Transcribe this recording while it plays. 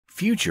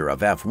Future of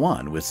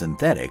F1 with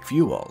synthetic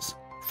fuels.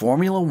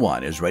 Formula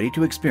One is ready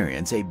to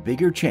experience a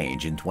bigger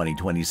change in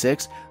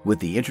 2026 with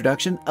the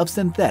introduction of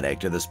synthetic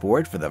to the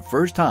sport for the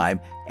first time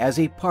as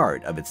a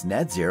part of its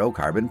net zero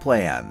carbon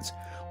plans.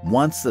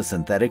 Once the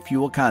synthetic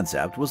fuel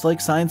concept was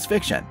like science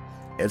fiction.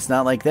 It's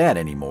not like that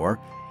anymore.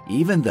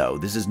 Even though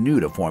this is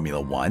new to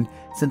Formula One,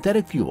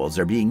 synthetic fuels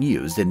are being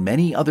used in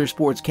many other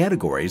sports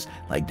categories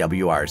like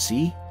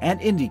WRC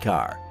and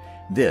IndyCar.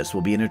 This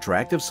will be an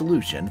attractive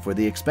solution for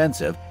the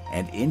expensive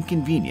and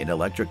inconvenient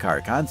electric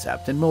car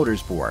concept in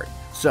motorsport.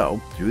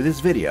 So, through this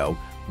video,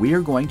 we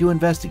are going to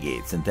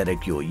investigate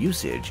synthetic fuel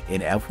usage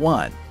in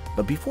F1.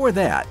 But before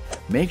that,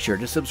 make sure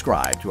to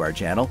subscribe to our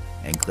channel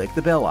and click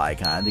the bell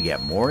icon to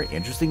get more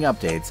interesting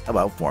updates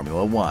about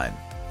Formula One.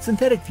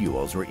 Synthetic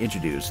fuels were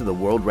introduced to the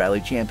World Rally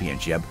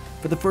Championship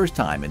for the first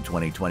time in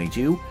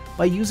 2022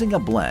 by using a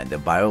blend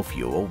of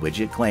biofuel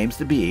which it claims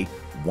to be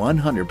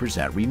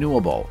 100%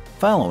 renewable.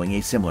 Following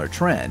a similar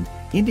trend,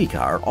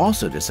 IndyCar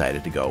also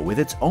decided to go with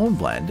its own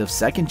blend of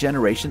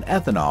second-generation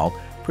ethanol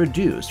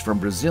produced from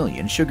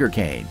Brazilian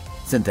sugarcane.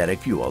 Synthetic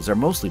fuels are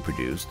mostly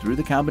produced through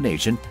the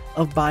combination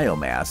of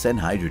biomass and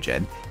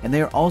hydrogen, and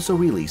they are also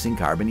releasing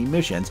carbon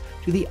emissions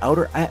to the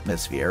outer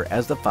atmosphere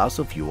as the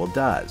fossil fuel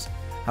does.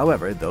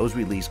 However, those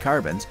released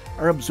carbons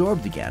are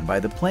absorbed again by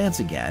the plants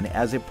again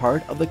as a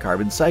part of the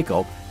carbon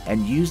cycle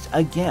and used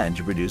again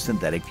to produce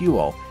synthetic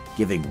fuel,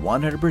 giving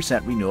 100%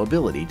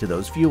 renewability to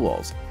those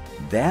fuels.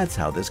 That's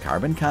how this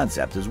carbon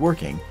concept is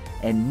working,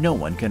 and no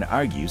one can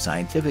argue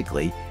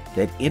scientifically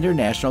that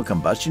international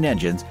combustion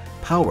engines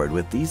powered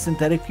with these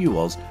synthetic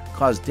fuels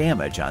cause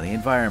damage on the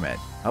environment.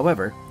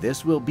 However,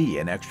 this will be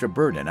an extra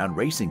burden on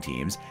racing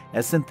teams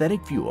as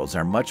synthetic fuels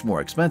are much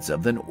more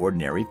expensive than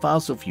ordinary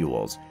fossil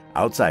fuels.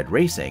 Outside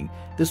racing,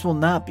 this will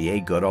not be a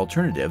good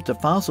alternative to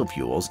fossil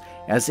fuels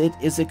as it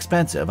is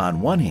expensive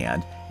on one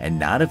hand and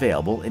not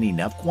available in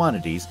enough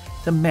quantities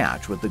to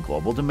match with the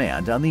global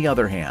demand on the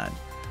other hand.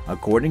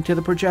 According to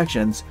the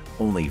projections,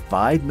 only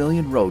 5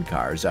 million road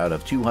cars out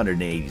of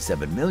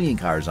 287 million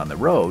cars on the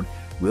road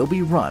will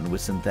be run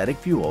with synthetic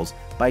fuels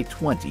by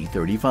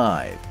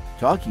 2035.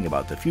 Talking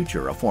about the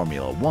future of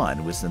Formula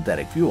One with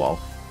synthetic fuel,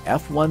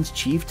 F1's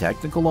Chief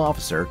Technical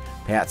Officer,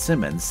 Pat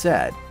Symonds,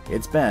 said,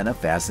 "It's been a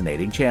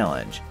fascinating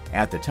challenge.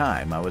 At the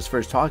time I was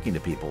first talking to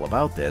people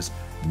about this,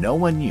 no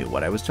one knew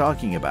what I was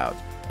talking about.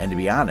 And to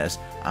be honest,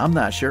 I'm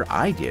not sure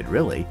I did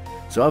really.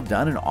 So I've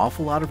done an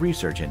awful lot of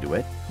research into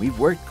it. We've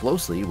worked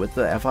closely with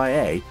the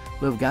FIA,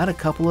 we've got a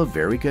couple of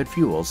very good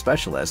fuel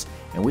specialists,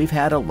 and we've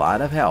had a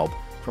lot of help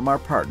from our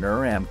partner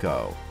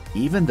Aramco."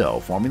 Even though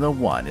Formula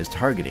One is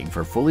targeting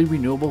for fully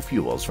renewable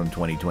fuels from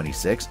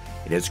 2026,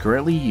 it is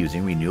currently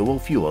using renewable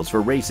fuels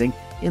for racing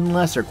in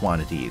lesser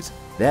quantities.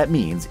 That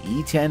means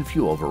E10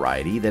 fuel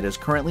variety that is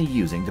currently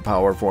using to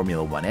power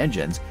Formula One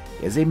engines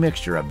is a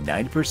mixture of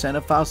 90%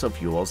 of fossil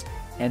fuels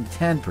and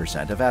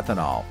 10% of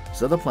ethanol.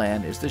 So the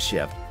plan is to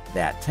shift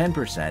that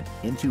 10%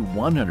 into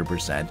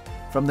 100%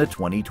 from the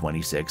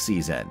 2026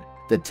 season.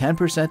 The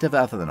 10% of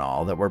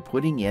ethanol that we're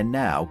putting in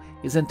now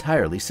is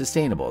entirely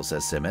sustainable,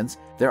 says Symonds.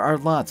 There are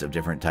lots of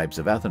different types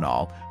of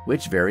ethanol,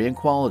 which vary in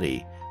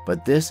quality,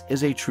 but this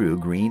is a true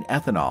green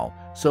ethanol,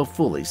 so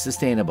fully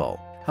sustainable.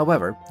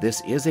 However,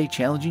 this is a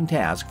challenging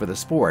task for the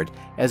sport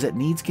as it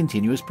needs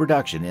continuous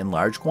production in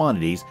large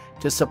quantities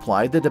to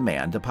supply the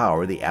demand to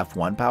power the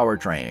F1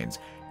 powertrains.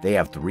 They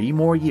have 3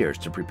 more years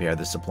to prepare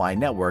the supply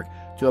network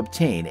to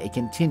obtain a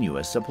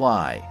continuous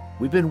supply.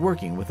 We've been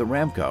working with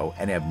Aramco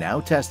and have now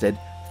tested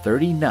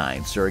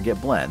 39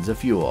 surrogate blends of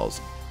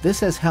fuels.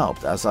 This has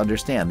helped us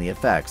understand the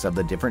effects of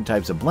the different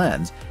types of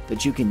blends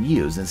that you can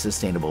use in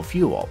sustainable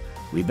fuel.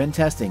 We've been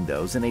testing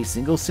those in a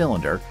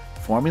single-cylinder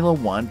Formula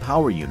One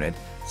power unit,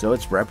 so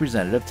it's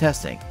representative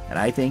testing, and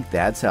I think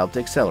that's helped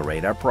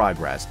accelerate our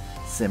progress,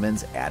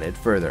 Symonds added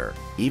further.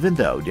 Even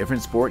though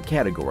different sport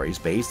categories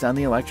based on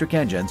the electric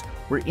engines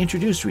were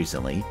introduced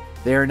recently,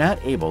 they are not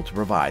able to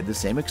provide the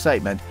same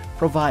excitement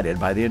provided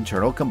by the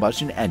internal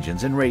combustion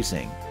engines in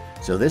racing.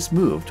 So this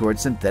move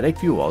towards synthetic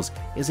fuels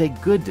is a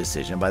good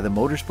decision by the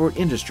motorsport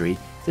industry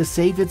to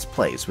save its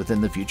place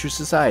within the future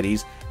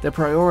societies that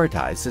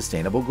prioritize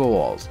sustainable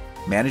goals.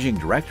 Managing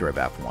Director of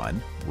F1,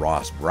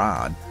 Ross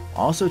Brawn,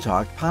 also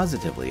talked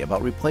positively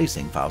about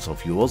replacing fossil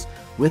fuels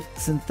with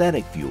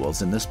synthetic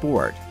fuels in the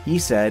sport. He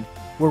said,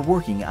 "We're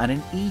working on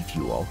an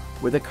e-fuel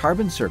where the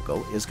carbon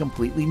circle is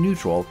completely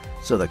neutral,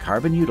 so the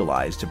carbon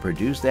utilized to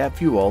produce that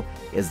fuel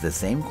is the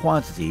same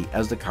quantity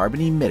as the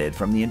carbon emitted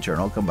from the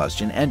internal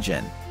combustion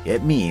engine.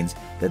 It means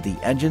that the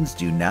engines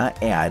do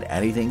not add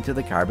anything to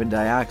the carbon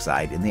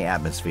dioxide in the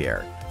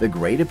atmosphere. The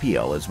great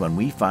appeal is when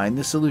we find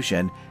the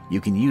solution,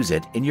 you can use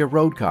it in your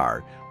road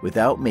car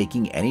without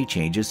making any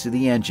changes to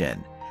the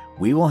engine.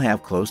 We will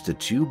have close to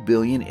 2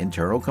 billion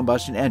internal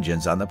combustion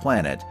engines on the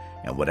planet,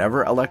 and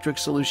whatever electric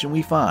solution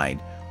we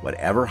find,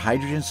 whatever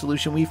hydrogen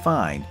solution we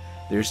find,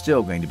 there's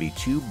still going to be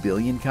 2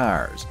 billion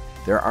cars.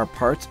 There are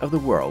parts of the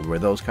world where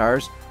those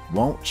cars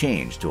won't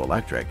change to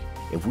electric.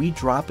 If we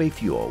drop a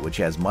fuel which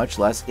has much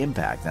less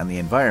impact on the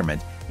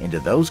environment into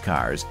those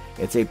cars,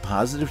 it's a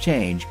positive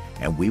change,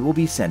 and we will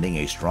be sending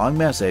a strong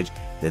message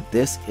that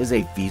this is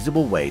a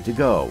feasible way to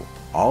go.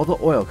 All the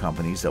oil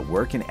companies that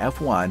work in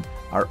F1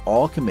 are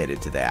all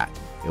committed to that.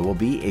 It will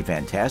be a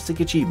fantastic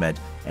achievement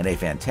and a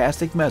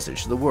fantastic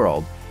message to the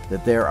world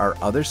that there are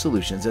other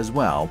solutions as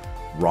well,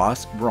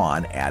 Ross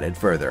Brawn added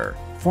further.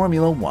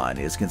 Formula One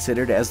is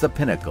considered as the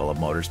pinnacle of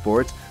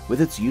motorsports with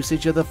its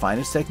usage of the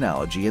finest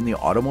technology in the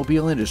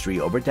automobile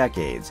industry over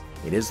decades.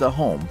 It is the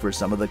home for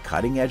some of the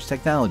cutting-edge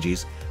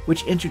technologies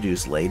which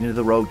introduced late into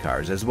the road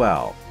cars as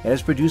well. It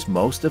has produced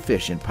most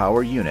efficient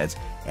power units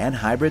and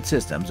hybrid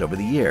systems over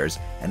the years,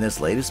 and this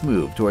latest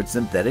move towards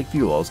synthetic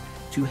fuels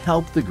to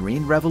help the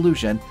green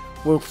revolution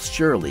will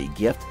surely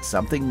gift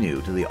something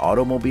new to the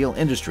automobile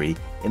industry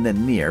in the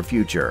near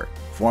future.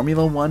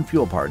 Formula One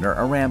fuel partner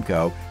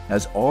Aramco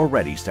has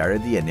already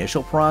started the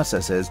initial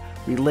processes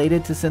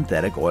related to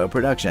synthetic oil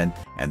production,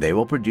 and they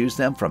will produce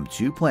them from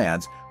 2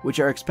 plants which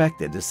are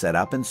expected to set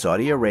up in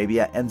Saudi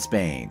Arabia and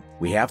Spain.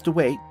 We have to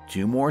wait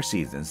 2 more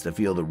seasons to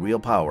feel the real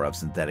power of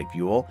synthetic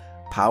fuel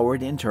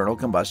powered internal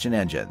combustion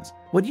engines.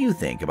 What do you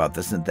think about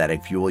the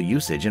synthetic fuel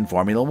usage in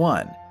Formula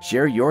One?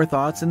 Share your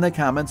thoughts in the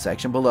comments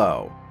section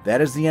below.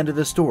 That is the end of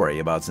the story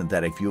about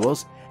synthetic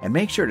fuels, and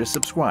make sure to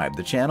subscribe to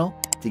the channel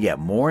to get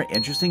more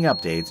interesting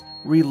updates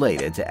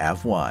related to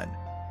F1.